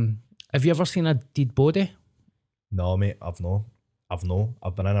 have you ever seen a dead body? No, mate, I've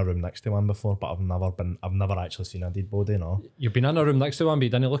been in a room next to one before, but I've never actually seen a dead body, no. You've been in a room next to one, but you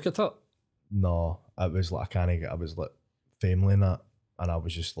didn't look at it? No, it was like I was like family and that, and I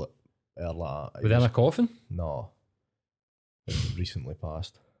was just like, Within a coffin? No. It recently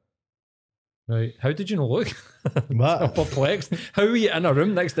passed. Right. How did you not look? I'm What? perplexed. How were you in a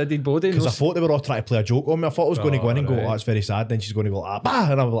room next to a dead body? Because I thought they were all trying to play a joke on me. I thought I was going to go in and go, right. oh, that's very sad. Then she's going to go, ah, bah,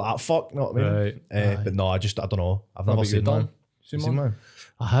 and I was like, ah, fuck, you know what I mean? Right. But no, I don't know. I've What never about seen you, Dan? one. Seen You seen one? one?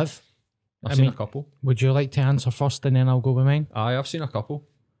 I have. I've I seen mean- a couple. Would you like to answer first and then I'll go with mine? Aye, I've seen a couple.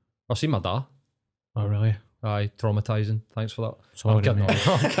 I've seen my dad. Oh, really? Aye, traumatising. Thanks for that. Sorry, I'm kidding. mate.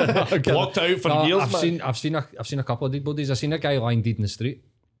 I'm kidding. Blocked out for No, years, I've seen a couple of dead bodies. I've seen a guy lying dead in the street.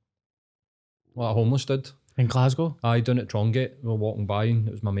 Like a homeless dude. In Glasgow? Aye, down at Trongate. We were walking by and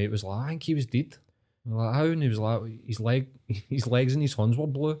it was my mate was like, I think he was dead. I'm like, how? And he was like, his legs and his hands were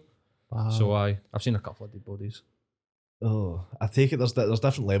blue. Wow. So I've seen a couple of dead bodies. Oh, I take it there's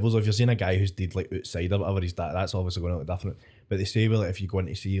different levels. If you're seeing a guy who's dead like outside or whatever, that's obviously going to look different. But they say, well, if you go in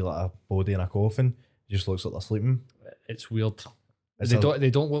to see like a body in a coffin, it just looks like they're sleeping. It's weird. It's They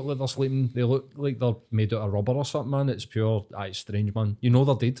don't look like they're sleeping. They look like they're made out of rubber or something, man. It's pure. It's strange, man. You know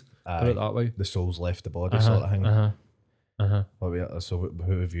they're dead. Put it that way. The soul's left the body sort of thing. So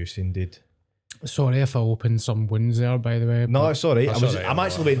who have you seen dead? Sorry if I opened some wounds there, by the way. No, but it's alright. That's all right, I'm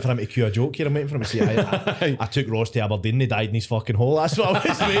actually waiting for him to cue a joke here. I'm waiting for him to say, I took Ross to Aberdeen, he died in his fucking hole. That's what I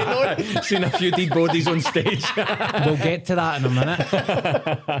was waiting on. Seen a few dead bodies on stage. we'll get to that in a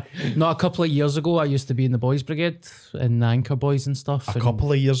minute. Not a couple of years ago, I used to be in the Boys Brigade in the Anchor Boys and stuff. A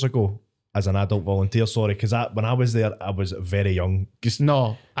couple of years ago, as an adult volunteer, sorry, because when I was there, I was very young.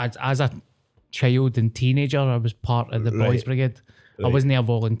 No, as a child and teenager, I was part of the Right. Boys Brigade. I Right. wasn't a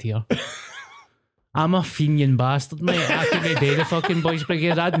volunteer. I'm a fiending bastard, mate. I couldn't do the fucking Boys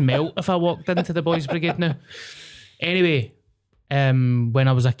Brigade. I'd melt if I walked into the Boys Brigade now. Anyway, when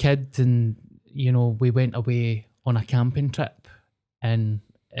I was a kid and, we went away on a camping trip and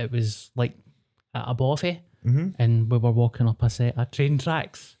it was like at a bothy and we were walking up a set of train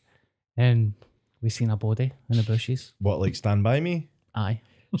tracks and we seen a body in the bushes. What, like Stand By Me? Aye.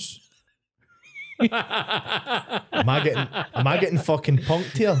 Am I getting fucking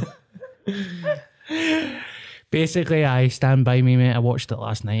punked here? Basically, I Stand By Me, mate. I watched it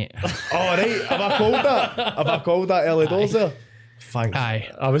last night. Oh, right. Have I called that early doors there? Thanks. Aye.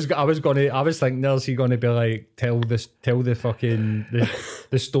 I was thinking, is he gonna be like tell the fucking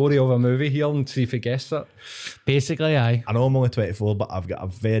the story of a movie here and see if he guessed it? Basically, aye. I know I'm only 24, but I've got a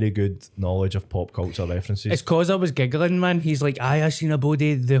very good knowledge of pop culture references. It's cause I was giggling, man. He's like, aye, I seen a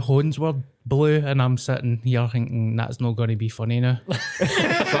body, the horns were blue, and I'm sitting here thinking that's not gonna be funny now.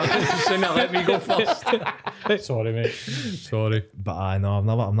 Shouldn't have let me go first. Sorry, mate. Sorry. But I know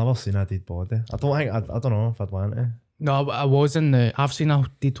I've never seen a dead body. I don't know if I'd want to. No, I've seen a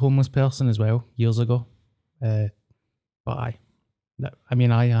dead homeless person as well years ago. But aye.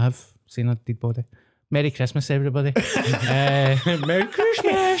 I have seen a dead body. Merry Christmas, everybody. Merry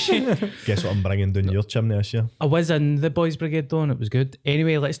Christmas. Guess what I'm bringing down your chimney this year? I was in the Boys Brigade though, and it was good.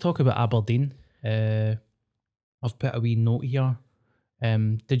 Anyway, let's talk about Aberdeen. I've put a wee note here.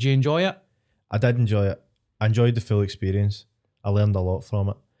 Did you enjoy it? I did enjoy it. I enjoyed the full experience. I learned a lot from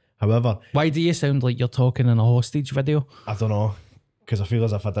it. However, Why do you sound like you're talking in a hostage video? I don't know, because I feel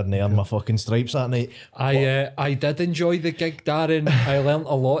as if I didn't earn my fucking stripes that night. I did enjoy the gig, Darren. I learnt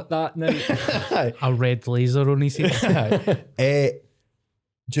a lot that night. A red laser on his head. Do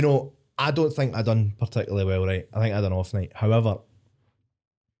you know, I don't think I done particularly well, right? I think I had an off night. However,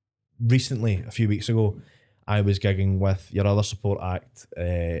 recently, a few weeks ago, I was gigging with your other support act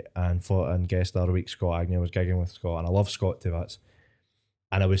and guest the other week, Scott Agnew. I was gigging with Scott, and I love Scott to bits.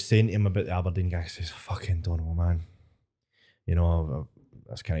 And I was saying to him about the Aberdeen guy. He says, fucking don't know, man. You know,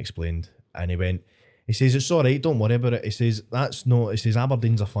 that's kind of explained. And he says, it's all right, don't worry about it. He says, he says,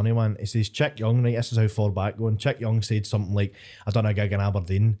 Aberdeen's a funny one. He says, Chick Young, right, this is how far back going. Chick Young said something like, I done a gig in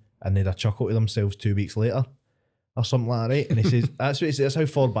Aberdeen, and they'd a chuckle to themselves 2 weeks later. Or something like that, right? And he says, that's what he says, that's how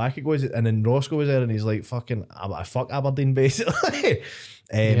far back it goes. And then Roscoe was there and he's like, fucking, I fuck Aberdeen, basically.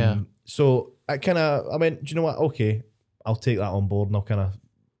 So I went, do you know what? Okay, I'll take that on board and I'll kind of,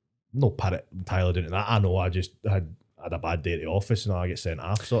 no parrot entirely doing that. I know I just had a bad day at the office and I get sent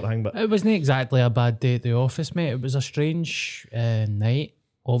off sort of thing. But it wasn't exactly a bad day at the office, mate. It was a strange night.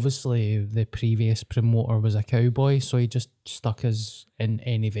 Obviously, the previous promoter was a cowboy, so he just stuck us in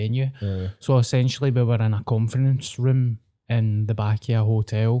any venue. Yeah. So essentially, we were in a conference room in the back of a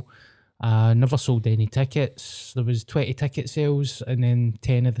hotel. Never sold any tickets. There was 20 ticket sales, and then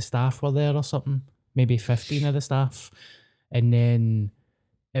 10 of the staff were there or something. Maybe 15 of the staff. And then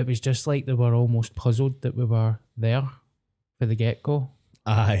it was just like they were almost puzzled that we were there for the get-go.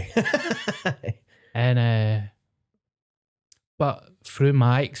 Aye. And but through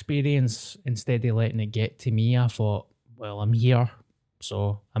my experience, instead of letting it get to me, I thought, well, I'm here,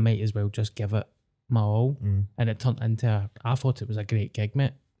 so I might as well just give it my all. And it turned into I thought it was a great gig,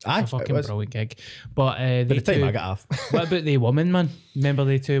 mate. Aye, a fucking brilliant gig. But by the time I got off. What about the woman, man? Remember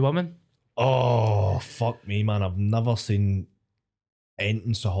the two women? Oh, fuck me, man. I've never seen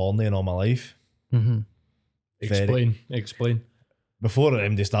anything so horny in all my life. Mm-hmm. Explain. Before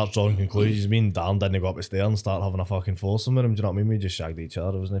MD starts drawing conclusions, me and Dan didn't go up the stairs and start having a fucking foursome with him. Do you know what I mean? We just shagged each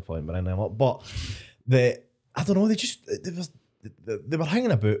other. There was no point behind them up. But I don't know, they were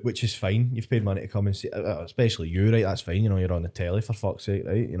hanging about, which is fine. You've paid money to come and see, especially you, right? That's fine. You know, you're on the telly for fuck's sake,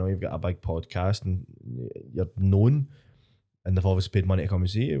 right? You know, you've got a big podcast and you're known, and they've obviously paid money to come and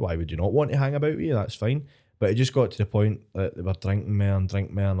see you. Why would you not want to hang about with you? That's fine. But it just got to the point that they were drinking more,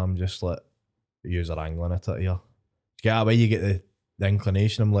 and I'm just like, yous are angling at it here. Get away, you get the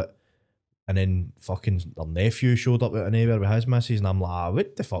inclination. I'm like, and then fucking their nephew showed up out of nowhere with his missus, and I'm like,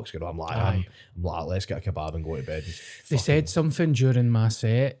 what the fuck's going on? I'm like, let's get a kebab and go to bed. They said something during my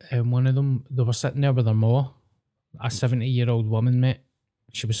set, and one of them, they were sitting there with their ma, a 70-year-old woman, mate.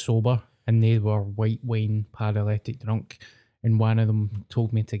 She was sober, and they were white wine paralytic drunk, and one of them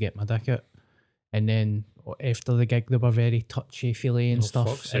told me to get my dick out. And then after the gig, they were very touchy-feely and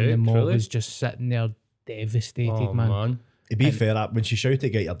stuff, and the ma was just sitting there devastated, man. To be fair, when she shouted to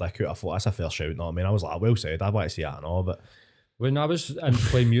get your dick out, I thought that's a fair shout. No, I mean, I was like, well said. I'd like to see that and all, but when I was in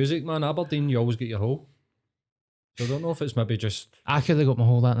play music, man, Aberdeen, you always get your hole. So I don't know if it's maybe just I could have got my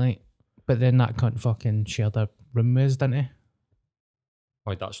hole that night, but then that cunt fucking shared a room with us, didn't he?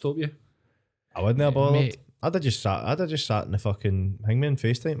 Why'd that stop you? I wouldn't have bothered. I'd have just sat in the fucking hangman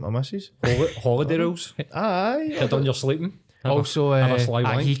FaceTime my missus. Holiday rules. Aye. Kid on your sleeping. Also,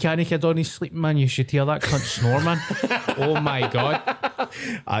 he can't kid on his sleeping, man. You should hear that cunt snore, man. Oh my god.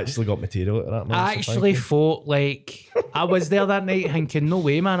 I actually got material at that, man. I actually thought, like, I was there that night thinking, no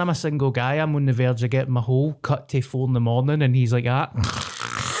way, man, I'm a single guy. I'm on the verge of getting my hole cut to 4 a.m, and he's like that.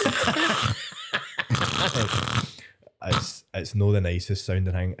 It's not the nicest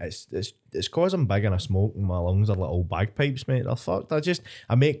sounding thing. It's cause I'm big and I smoke and my lungs are like all bagpipes, mate. They're fucked.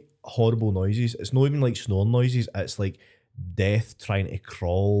 I make horrible noises. It's not even like snoring noises. It's like death trying to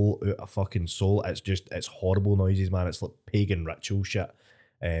crawl out a fucking soul. It's horrible noises, man. It's like pagan ritual shit.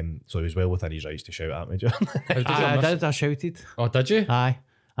 So he was well within his rights to shout at me, John. I shouted. Oh, did you? Aye.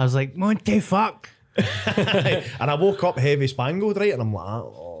 I was like, Monty, fuck. And I woke up heavy spangled, right? And I'm like,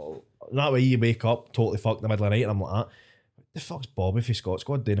 oh. That way you wake up totally fucked in the middle of the night, and I'm like, what the fuck's Bobby for Scott's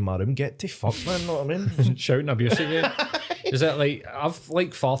got down in my room? Get to fuck, man, know what I mean? Shouting abuse at you. Is it like, I've like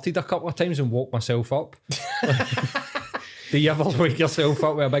farted a couple of times and woke myself up. Do you ever wake yourself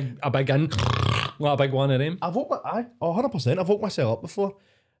up with a big in? What, a big one of them? I've woke 100%. I've woke myself up before.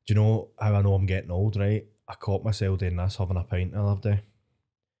 Do you know how I know I'm getting old, right? I caught myself doing this, having a pint the other day.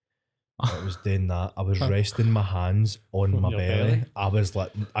 I was doing that. I was resting my hands on my belly. I was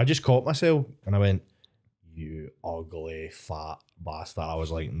like, I just caught myself and I went, you ugly fat bastard. I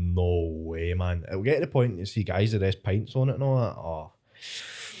was like, no way, man. It'll get to the point you see guys that rest pints on it and all that. Oh,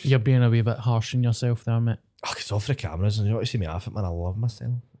 you're being a wee bit harsh on yourself there, mate. Oh, it's off the cameras and you want to see me off it, man. I love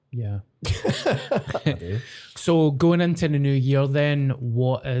myself. Yeah. So going into the new year then,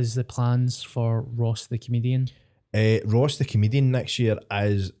 what is the plans for Ross the Comedian? Ross the Comedian next year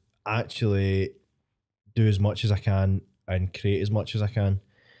is actually do as much as I can and create as much as I can.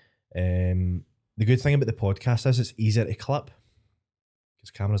 The good thing about the podcast is it's easier to clip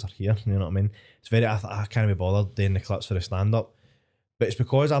because cameras are here, you know what I mean? It's very, I can't be bothered doing the clips for the stand-up. But it's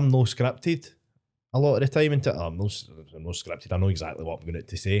because I'm no scripted a lot of the time. I'm no scripted, I know exactly what I'm going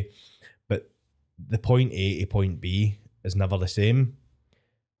to say. But the point A to point B is never the same.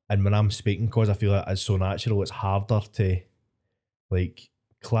 And when I'm speaking, because I feel like it's so natural, it's harder to like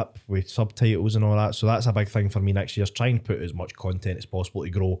clip with subtitles and all that. So that's a big thing for me next year, is try and put as much content as possible to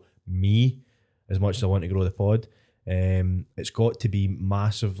grow me as much as I want to grow the pod. It's got to be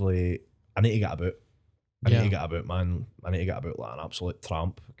massively, I need to get about. I need to get about, man. I need to get about like an absolute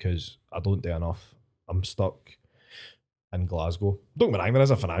tramp, because I don't do enough. I'm stuck in Glasgow. Don't get me wrong, there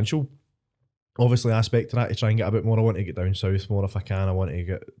is a financial obviously aspect to that, to try and get a bit more. I want to get down south more if I can. I want to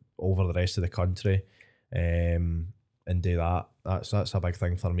get over the rest of the country and do that. That's a big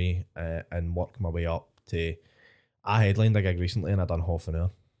thing for me, and work my way up to. I headlined a gig recently and I done half an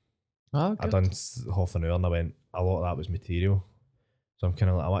hour. Oh, I done half an hour and I went, a lot of that was material. So I'm kind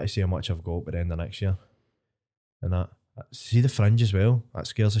of like, I want to see how much I've got by the end of next year. And that, see the Fringe as well, that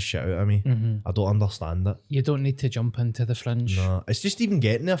scares the shit out of me. I don't understand it. You don't need to jump into the Fringe. No, it's just even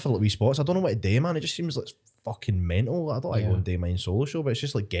getting there for like wee spots. I don't know what to do, man. It just seems like it's fucking mental. I don't like going to do my own solo show, but it's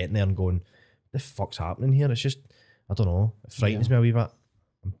just like getting there and going, the fuck's happening here? It's just, I don't know, it frightens me a wee bit.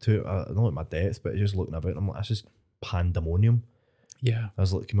 I don't like my depth, but it's just looking about, I'm like, this is pandemonium. Yeah. I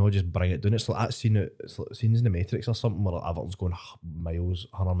was like, can we all just bring it down? It's like that scene, it's like scenes in the Matrix or something where like Everton's going miles,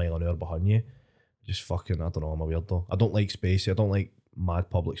 100 mile an hour behind you. Just fucking, I don't know, I'm a weirdo. I don't like spacey. I don't like mad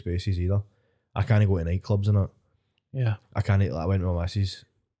public spaces either. I can't go to nightclubs and it. Yeah. I can't, like, I went with my missus.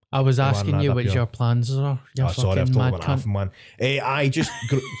 I was asking you what your plans are. You're sorry, I've fucking told mad one half, cunt. man. I just...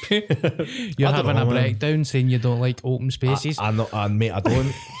 You're I don't having know, a man. breakdown saying you don't like open spaces. Mate, I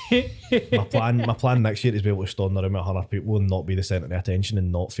don't. my plan next year is to be able to stand around with 100 people and not be the centre of attention and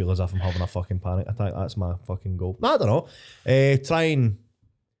not feel as if I'm having a fucking panic attack. That's my fucking goal. I don't know. Try and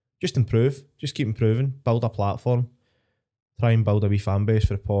just improve. Just keep improving. Build a platform. Try and build a wee fan base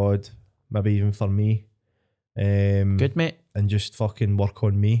for the pod. Maybe even for me. Good, mate. And just fucking work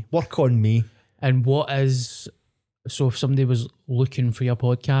on me. Work on me. And what is... So if somebody was looking for your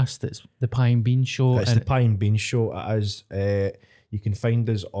podcast, it's The Pie and Bean Show. It's the Pie and Bean Show. It is. You can find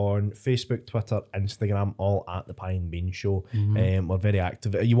us on Facebook, Twitter, Instagram, all at the Pie and Bean Show. We're very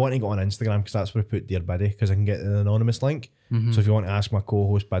active. You want to go on Instagram because that's where I put Dear Biddy, because I can get an anonymous link. So if you want to ask my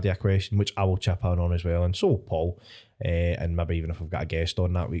co-host Biddy a question, which I will chip in on as well, and so will Paul, and maybe even if I've got a guest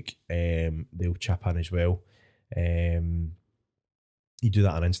on that week, they'll chip in as well. You do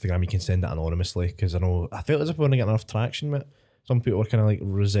that on Instagram, you can send it anonymously, because I felt as if we weren't getting enough traction with it. Some people were kind of like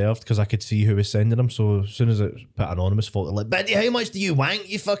reserved because I could see who was sending them. So as soon as it put anonymous, they're like, Biddy, how much do you wank?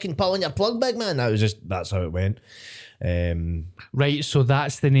 You fucking pulling your plug, big man. That's how it went. Right, so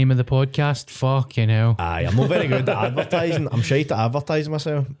that's the name of the podcast. Fucking hell. Aye, I'm not very good at advertising. I'm shy to advertise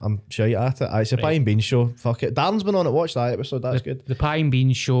myself. I'm shy at it. It's a Pie and Bean Show. Fuck it. Darren's been on it. Watch that episode. That's good. The Pie and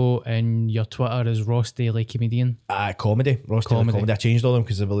Bean Show, and your Twitter is Ross Daily Comedian. Comedy. Ross Taylor Comedy. I changed all them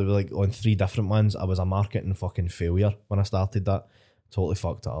because they were like on 3 different ones. I was a marketing fucking failure when I started that. Totally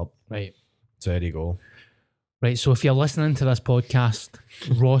fucked it up. Right. So there you go. Right, so if you're listening to this podcast,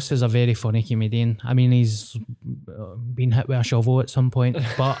 Ross is a very funny comedian. I mean, he's been hit with a shovel at some point,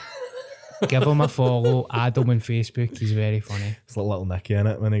 but give him a follow, add him on Facebook. He's very funny. It's like little Nicky in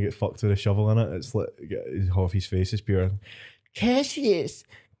it when he gets fucked with a shovel in it. It's like half his face is pure. Cassius,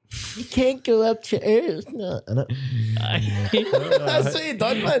 you can't go up to Earth. No, that's what he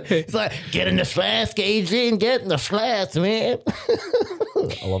done, man. It's like, get in the flask, Adrian, get in the flask, man.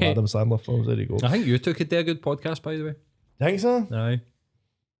 I love Adam Sandler films. There you go. I think you two could do a good podcast, by the way. Think so? Aye.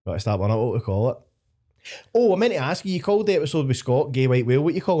 Got to start one up, what we call it. Oh, I meant to ask you, you called the episode with Scott Gay White Whale.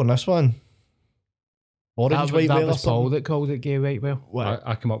 What you calling this one? Orange White Whale That or was Paul something? that called it Gay White Whale. What?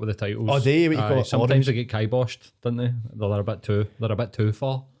 I come up with the titles. Oh, do you? What you call it? Sometimes they get kiboshed, don't they? They're a bit too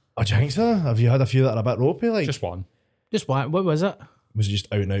far. Oh, do you think so? Have you had a few that are a bit ropey? Like, Just one. Just what was it? was it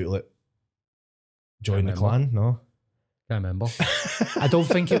just out and out like join the Can't clan? No. Can't remember. I don't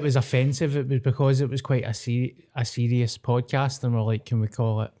think it was offensive. It was because it was quite a serious podcast, and we're like, can we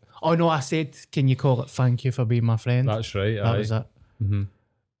call it? Oh no, I said, can you call it Thank You for Being My Friend? That's right. That was it. Can't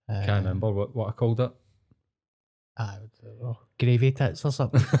remember what I called it. Gravy tits or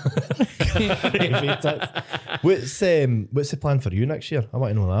something. What's the plan for you next year? I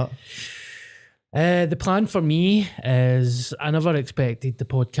want to know that. The plan for me is, I never expected the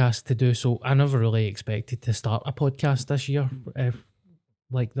podcast to do so. I never really expected to start a podcast this year,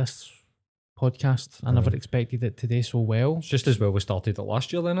 like this podcast. I never expected it to do so well. It's just as well we started it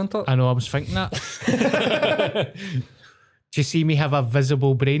last year then, isn't it? I know, I was thinking that. Do you see me have a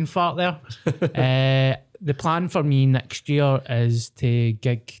visible brain fart there? the plan for me next year is to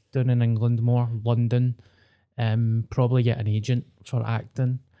gig down in England more, London. Probably get an agent for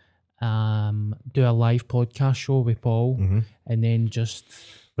acting. Do a live podcast show with Paul, and then just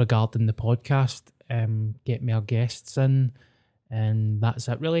regarding the podcast, get more guests in, and that's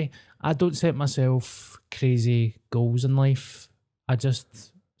it. Really, I don't set myself crazy goals in life. I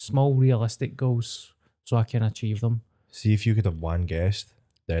just small, realistic goals so I can achieve them. See if you could have one guest,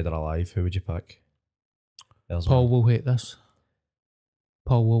 dead or alive, who would you pick? There's Paul one. will hate this.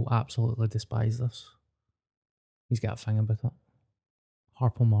 Paul will absolutely despise this. He's got a thing about it.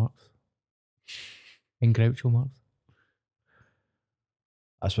 Harpo Marx. And Groucho Marx.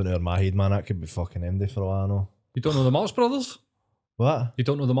 That's went over my head, man. That could be fucking MD for a while now. You don't know the Marx Brothers? What? You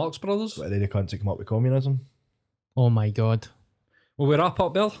don't know the Marx Brothers? What, are they the cunts that come up with communism? Oh my God. Will we wrap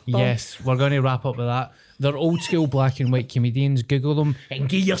up, Bill? Yes, we're going to wrap up with that. They're old school black and white comedians. Google them and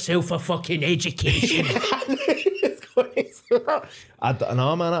give yourself a fucking education.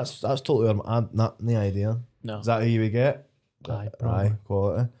 No, man, that's totally. No idea. No. Is that who you would get? Aye, probably. Aye,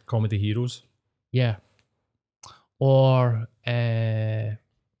 quality. Comedy heroes. Yeah. Or, I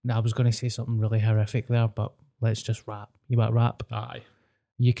was going to say something really horrific there, but let's just rap. You about rap? Aye.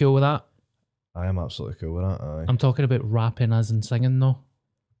 You cool with that? I am absolutely cool with that. Aye. I'm talking about rapping as in singing though.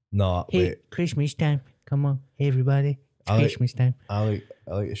 No, Hey, wait. Christmas time. Come on, hey everybody. It's I like- Christmas time. I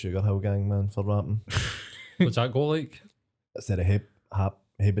like the Sugar Hill Gang, man, for rapping. What's that go like? Instead of hip hop,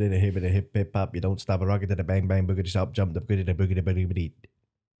 hibbity hibbity hip hip hop, you don't stop a rocket to the bang bang boogity stop jump the boogity boogity boogity.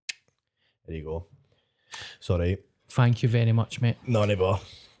 There you go. Sorry, Thank you very much, mate. no neighbor.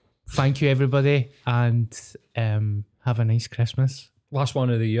 Thank you, everybody, and have a nice Christmas. Last one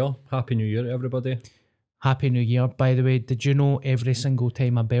of the year. Happy New Year, everybody. Happy New Year. By the way, did you know every single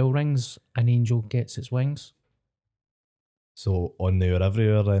time a bell rings, an angel gets its wings? So on New Year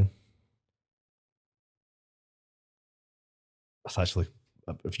everywhere then. That's actually,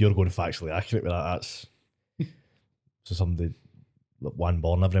 if you're going factually accurate with that, that's so somebody, like, one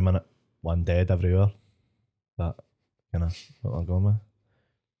born every minute, one dead every hour. That kind of what I'm going with.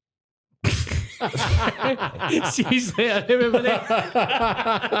 See you later, everybody.